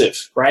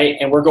impulsive, right?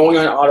 And we're going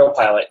on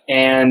autopilot,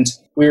 and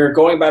we're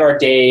going about our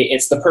day.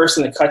 It's the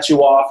person that cuts you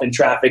off in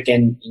traffic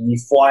and you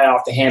fly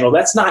off the handle.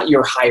 That's not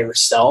your higher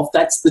self.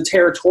 That's the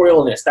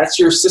territorialness. That's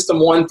your system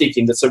one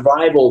thinking, the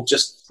survival,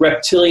 just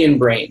reptilian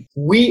brain.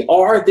 We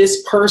are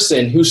this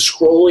person who's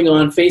scrolling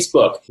on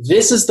Facebook.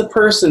 This is the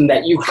person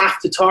that you have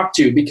to talk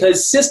to,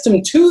 because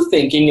system two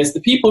thinking is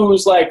the people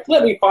who's like,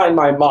 let me find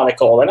my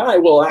monocle and I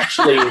will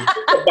actually think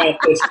about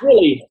this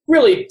really,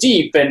 really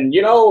deep. And,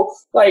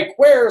 like,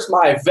 where's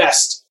my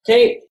vest?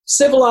 Okay,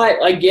 civilized,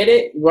 I get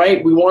it,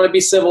 right? We want to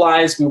be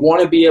civilized. We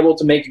want to be able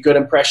to make a good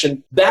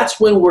impression. That's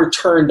when we're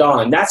turned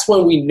on. That's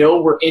when we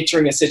know we're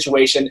entering a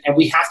situation and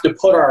we have to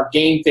put our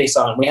game face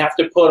on. We have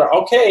to put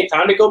okay,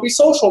 time to go be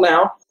social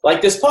now,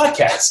 like this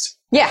podcast.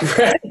 Yeah.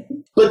 Right?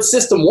 But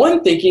system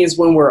one thinking is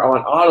when we're on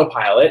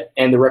autopilot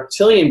and the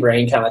reptilian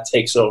brain kind of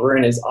takes over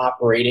and is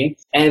operating.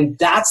 And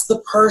that's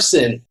the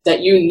person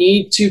that you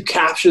need to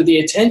capture the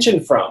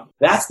attention from.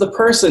 That's the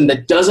person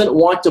that doesn't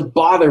want to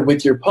bother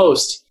with your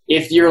post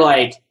if you're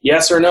like,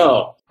 yes or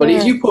no. But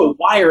if you put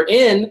wire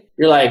in,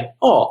 you're like,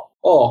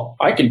 oh,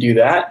 I can do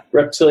that.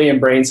 Reptilian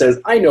brain says,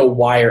 I know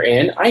wire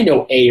in. I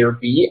know A or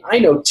B. I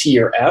know T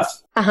or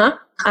F.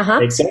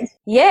 Makes sense?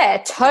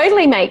 Yeah,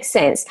 totally makes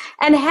sense.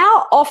 And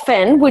how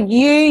often would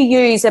you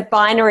use a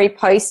binary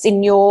post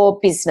in your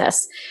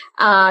business?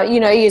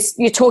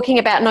 You're talking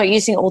about not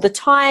using it all the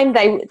time.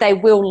 They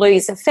will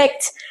lose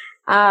effect.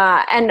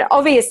 And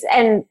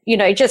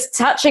just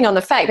touching on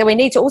the fact that we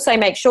need to also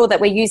make sure that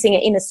we're using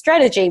it in a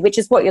strategy, which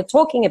is what you're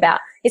talking about.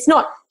 It's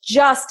not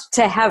just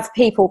to have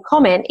people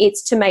comment,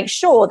 it's to make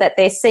sure that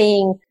they're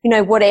seeing,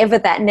 whatever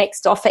that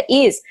next offer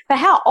is. But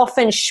how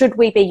often should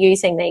we be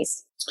using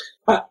these?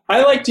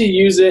 I like to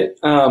use it.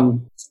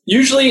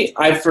 Usually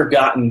I've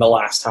forgotten the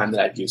last time that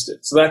I've used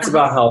it. So that's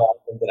about how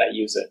often that I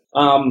use it.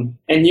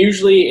 And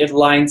usually it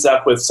lines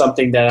up with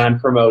something that I'm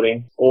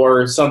promoting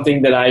or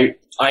something that I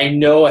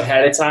know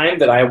ahead of time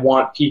that I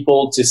want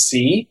people to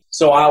see.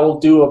 So I will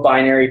do a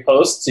binary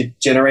post to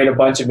generate a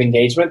bunch of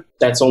engagement.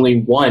 That's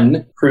only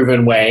one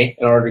proven way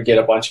in order to get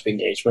a bunch of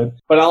engagement.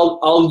 But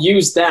I'll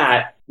use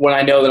that when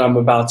I know that I'm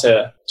about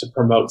to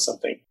promote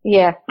something.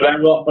 Yeah.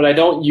 But I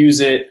don't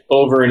use it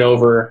over and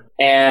over.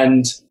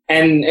 And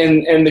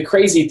the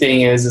crazy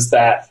thing is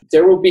that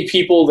there will be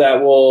people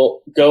that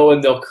will go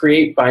and they'll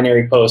create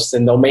binary posts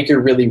and they'll make it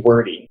really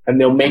wordy and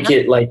they'll make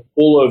it like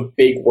full of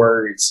big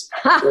words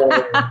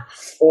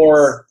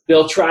or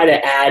they'll try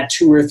to add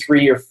 2 or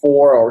 3 or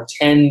 4 or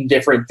 10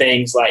 different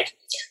things like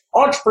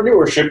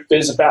entrepreneurship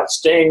is about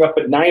staying up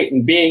at night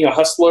and being a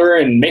hustler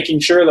and making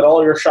sure that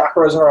all your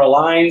chakras are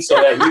aligned so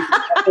that you can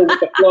hustle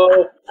with the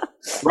flow,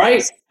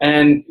 right?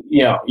 And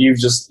you've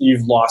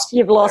lost.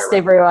 You've lost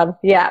everyone.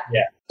 Yeah.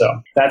 Yeah.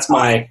 So that's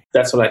what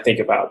I think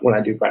about when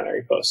I do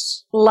binary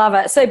posts. Love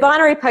it. So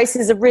binary posts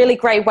is a really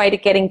great way to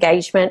get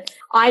engagement.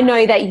 I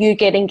know that you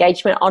get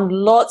engagement on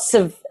lots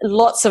of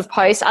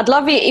posts. I'd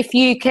love it if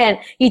you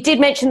did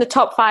mention the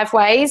top 5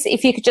 ways.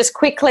 If you could just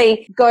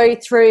quickly go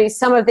through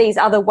some of these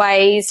other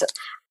ways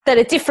that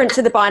are different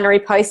to the binary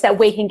post that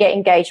we can get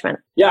engagement.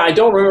 Yeah, I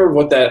don't remember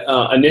what that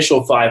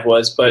initial 5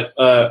 was, but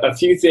a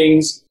few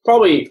things,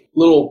 probably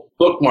little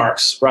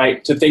bookmarks,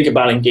 right, to think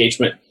about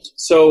engagement.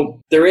 So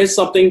there is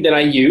something that I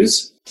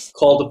use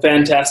called the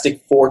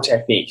Fantastic Four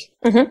technique.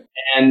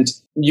 And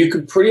you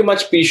could pretty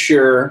much be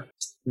sure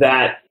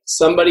that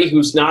somebody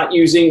who's not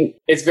using,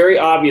 it's very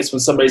obvious when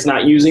somebody's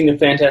not using the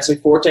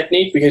Fantastic Four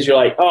technique because you're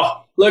like,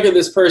 oh, look at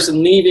this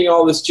person leaving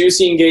all this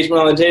juicy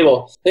engagement on the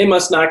table. They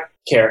must not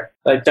care.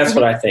 Like that's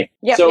what I think.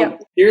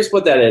 Here's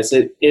what that is.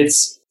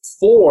 It's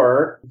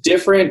 4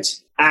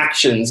 different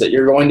actions that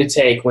you're going to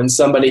take when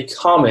somebody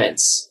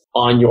comments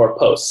on your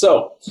post.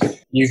 So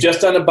you've just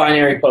done a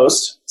binary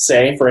post,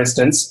 say, for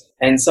instance,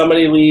 and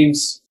somebody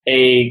leaves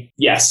a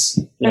yes.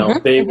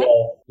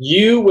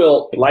 You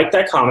will like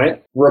that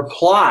comment,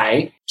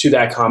 reply to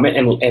that comment,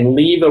 and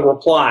leave a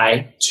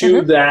reply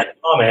to that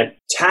comment,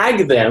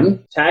 tag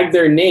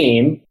their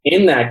name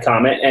in that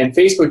comment, and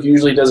Facebook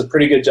usually does a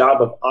pretty good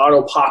job of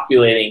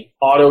auto-tagging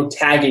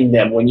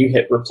them when you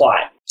hit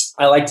reply.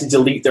 I like to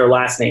delete their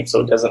last name so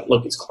it doesn't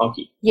look as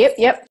clunky.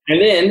 Yep.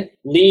 And then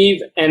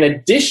leave an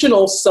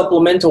additional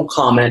supplemental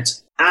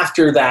comment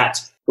after that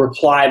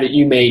reply that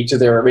you made to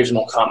their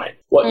original comment.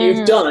 What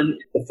you've done,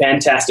 the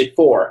Fantastic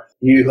Four,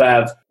 you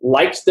have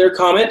liked their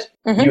comment,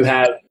 you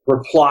have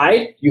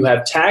replied, you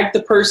have tagged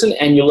the person,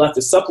 and you left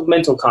a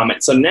supplemental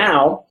comment. So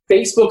now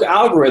Facebook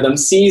algorithm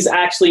sees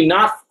actually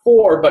not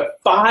 4, but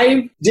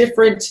 5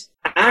 different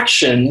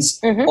actions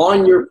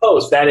on your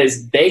post. That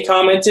is, they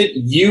commented,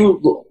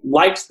 you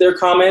liked their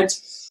comment,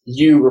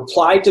 you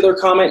replied to their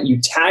comment,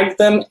 you tagged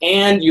them,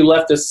 and you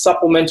left a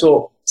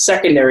supplemental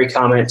secondary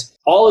comment.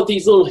 All of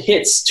these little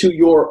hits to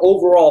your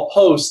overall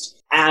post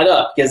add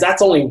up because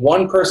that's only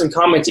one person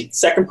commenting.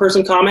 Second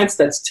person comments,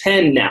 that's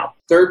 10 now.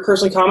 Third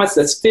person comments,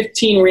 that's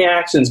 15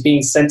 reactions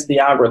being sent to the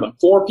algorithm.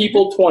 4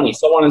 people, 20,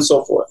 so on and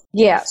so forth.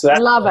 Yeah, so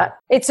love it.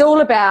 It's all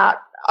about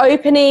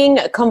opening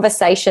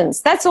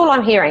conversations. That's all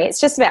I'm hearing. It's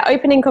just about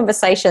opening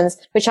conversations,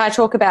 which I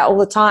talk about all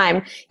the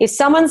time. If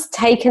someone's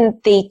taken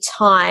the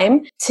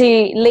time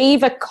to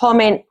leave a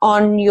comment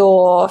on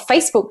your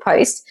Facebook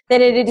post,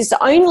 then it is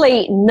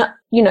only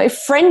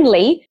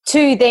friendly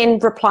to then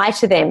reply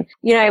to them.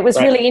 It was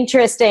really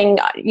interesting.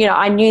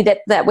 I knew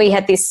that we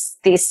had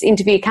this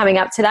interview coming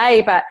up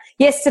today, but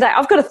yesterday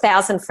I've got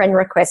 1,000 friend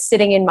requests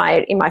sitting in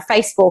my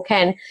Facebook,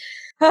 and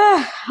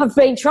I've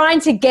been trying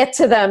to get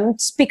to them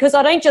because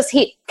I don't just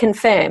hit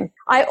confirm.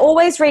 I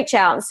always reach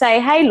out and say,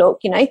 hey,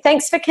 look,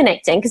 thanks for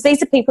connecting, because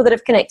these are people that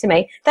have connected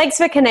me. Thanks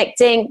for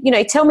connecting.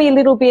 Tell me a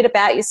little bit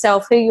about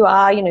yourself, who you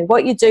are,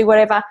 what you do,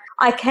 whatever.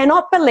 I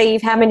cannot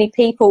believe how many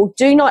people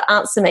do not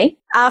answer me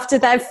after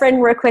they've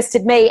friend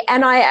requested me.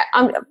 And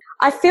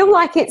I feel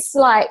like it's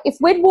like if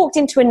we'd walked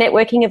into a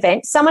networking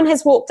event, someone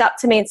has walked up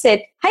to me and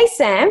said, hey,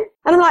 Sam.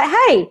 And I'm like,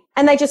 hey,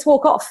 and they just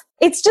walk off.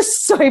 It's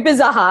just so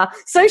bizarre.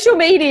 Social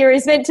media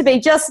is meant to be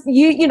just,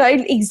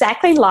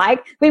 exactly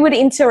like we would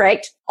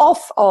interact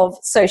off of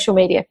social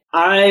media.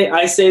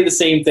 I say the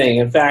same thing.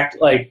 In fact,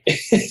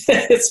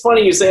 it's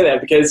funny you say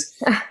that, because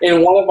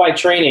in one of my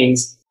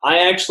trainings, I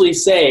actually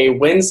say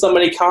when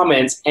somebody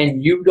comments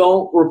and you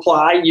don't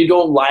reply, you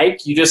don't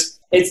like,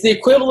 it's the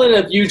equivalent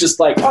of you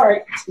just like, all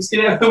right, just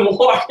get up and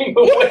walking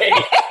away.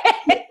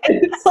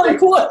 It's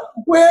like, what?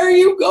 Where are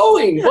you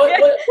going?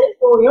 What's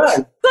going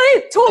on?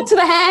 Talk to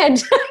the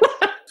hand.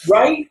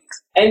 Right?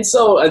 And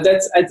so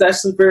that's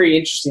actually very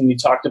interesting. You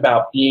talked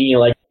about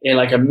being in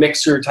a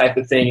mixer type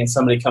of thing, and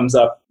somebody comes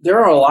up. There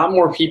are a lot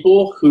more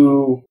people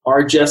who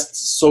are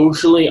just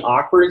socially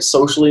awkward,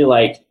 socially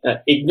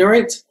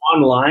ignorant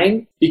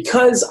online,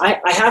 because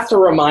I have to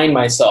remind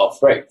myself,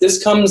 right?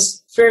 This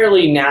comes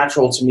fairly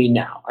natural to me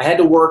now. I had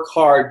to work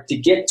hard to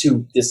get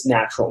to this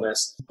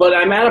naturalness. But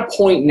I'm at a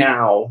point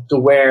now to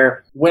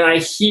where when I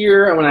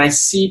hear and when I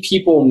see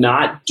people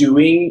not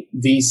doing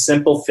these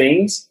simple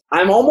things,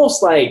 I'm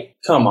almost like,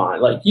 come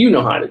on, you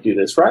know how to do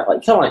this, right?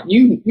 Come on,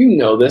 you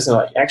know this.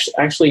 And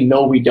actually,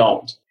 no, we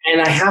don't.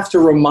 And I have to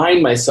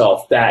remind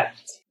myself that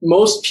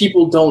most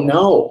people don't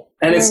know.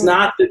 And it's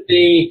not that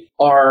they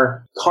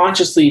are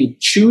consciously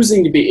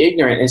choosing to be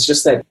ignorant. It's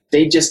just that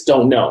they just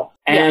don't know.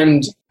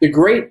 And the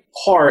great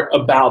part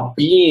about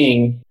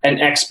being an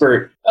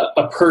expert,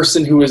 a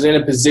person who is in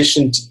a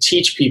position to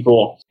teach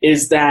people,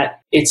 is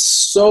that it's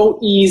so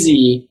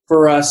easy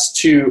for us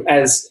to,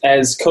 as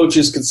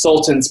coaches,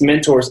 consultants,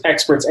 mentors,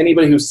 experts,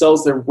 anybody who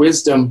sells their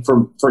wisdom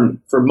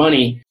for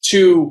money,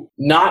 to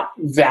not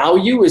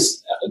value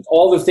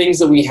all the things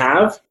that we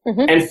have,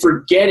 and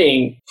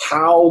forgetting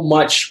how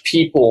much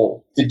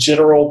people, the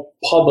general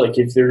public,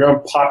 if their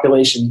own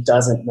population,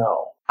 doesn't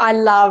know. I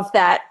love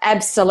that.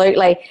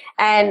 Absolutely.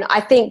 And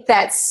I think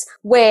that's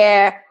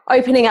where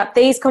opening up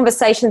these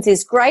conversations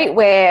is great,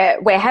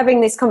 where we're having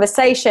this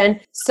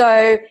conversation.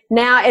 So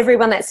now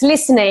everyone that's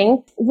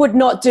listening would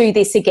not do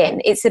this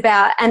again. It's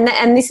about,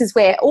 and this is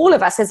where all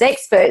of us as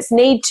experts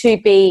need to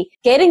be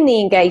getting the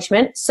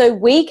engagement so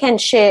we can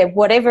share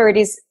whatever it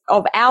is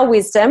of our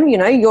wisdom.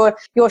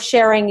 You're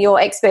sharing your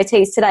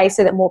expertise today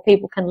so that more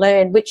people can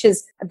learn, which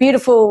is a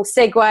beautiful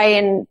segue,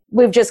 and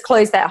we've just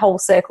closed that whole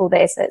circle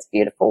there, so it's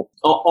beautiful.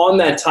 On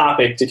that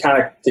topic, to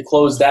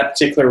close that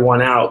particular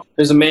one out,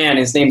 there's a man,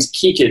 his name's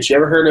Kekich. You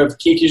ever heard of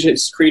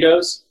Kekich's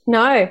Credos?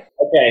 No.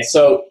 Okay,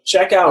 so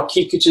check out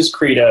Kekich's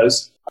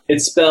Credos.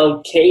 It's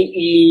spelled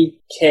Kekich.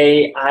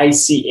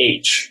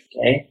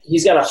 Okay,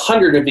 he's got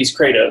 100 of these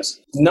Credos.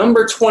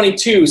 Number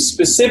 22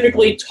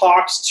 specifically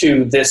talks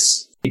to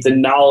the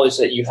knowledge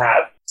that you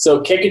have.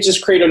 So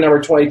Kekich's Credo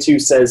number 22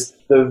 says,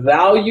 the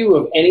value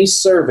of any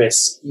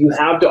service you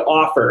have to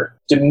offer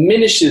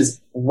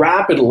diminishes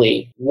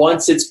rapidly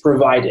once it's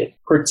provided.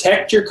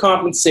 Protect your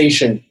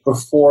compensation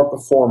before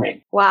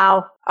performing.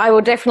 Wow. I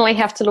will definitely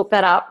have to look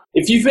that up.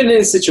 If you've been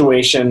in a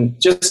situation,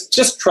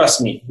 just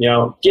trust me,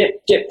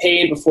 get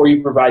paid before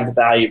you provide the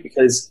value,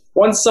 because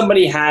once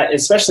somebody has,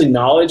 especially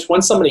knowledge,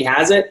 once somebody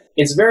has it,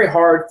 it's very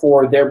hard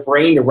for their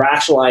brain to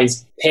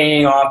rationalize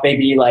paying off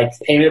maybe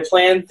payment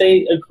plan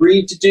they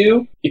agreed to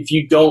do if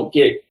you don't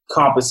get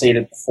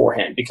compensated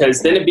beforehand,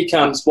 because then it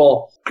becomes,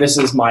 well, this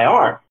is my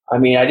arm. I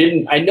mean, I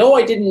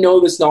didn't know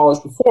this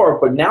knowledge before,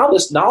 but now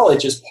this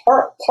knowledge is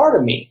part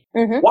of me.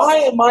 Why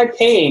am I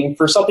paying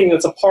for something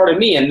that's a part of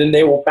me? And then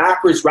they will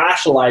backwards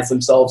rationalize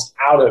themselves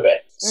out of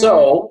it.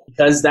 So,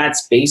 because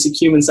that's basic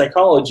human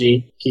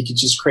psychology,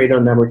 Kekich's Credo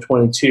number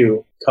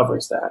 22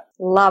 covers that.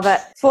 Love it.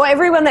 For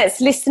everyone that's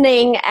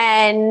listening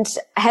and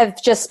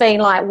have just been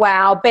like,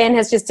 wow, Ben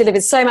has just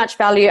delivered so much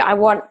value. I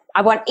want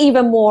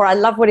even more. I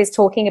love what he's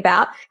talking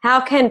about.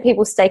 How can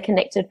people stay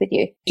connected with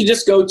you? You can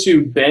just go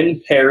to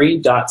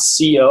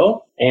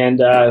benperry.co, and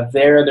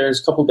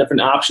there's a couple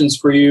different options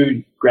for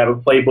you. Grab a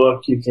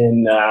playbook. You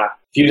can,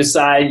 if you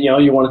decide,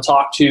 you want to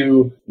talk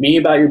to me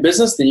about your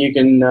business, then you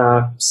can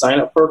sign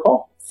up for a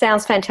call.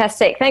 Sounds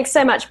fantastic. Thanks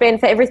so much, Ben,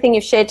 for everything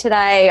you've shared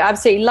today. I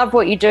absolutely love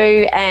what you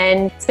do,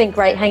 and it's been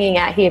great hanging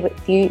out here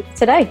with you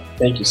today.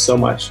 Thank you so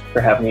much for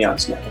having me on,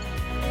 Samantha.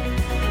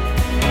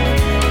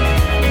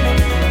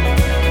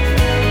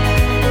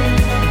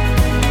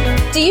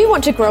 Do you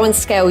want to grow and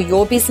scale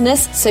your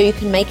business so you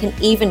can make an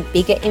even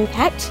bigger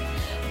impact?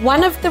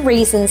 One of the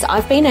reasons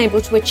I've been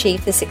able to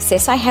achieve the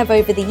success I have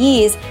over the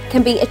years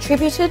can be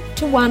attributed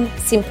to one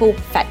simple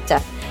factor: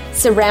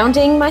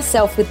 surrounding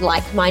myself with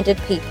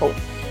like-minded people.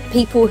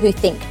 People who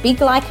think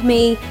big like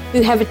me,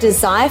 who have a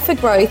desire for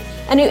growth,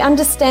 and who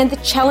understand the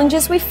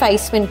challenges we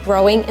face when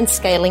growing and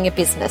scaling a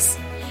business.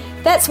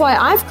 That's why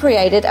I've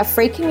created a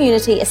free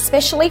community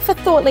especially for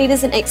thought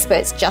leaders and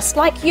experts just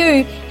like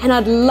you, and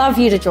I'd love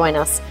you to join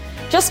us.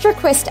 Just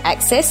request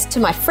access to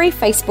my free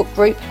Facebook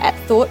group at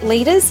Thought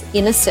Leaders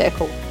Inner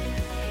Circle.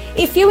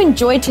 If you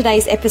enjoyed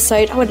today's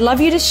episode, I would love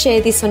you to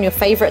share this on your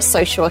favourite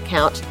social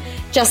account.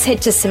 Just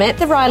head to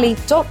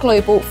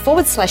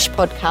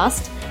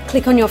samanthariley.global/podcast,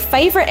 click on your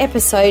favourite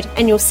episode,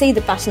 and you'll see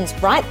the buttons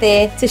right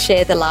there to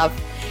share the love.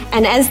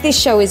 And as this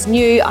show is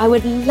new, I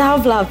would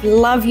love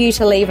you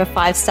to leave a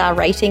 5-star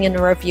rating and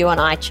a review on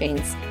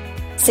iTunes.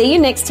 See you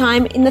next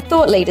time in the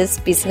Thought Leaders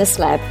Business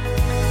Lab.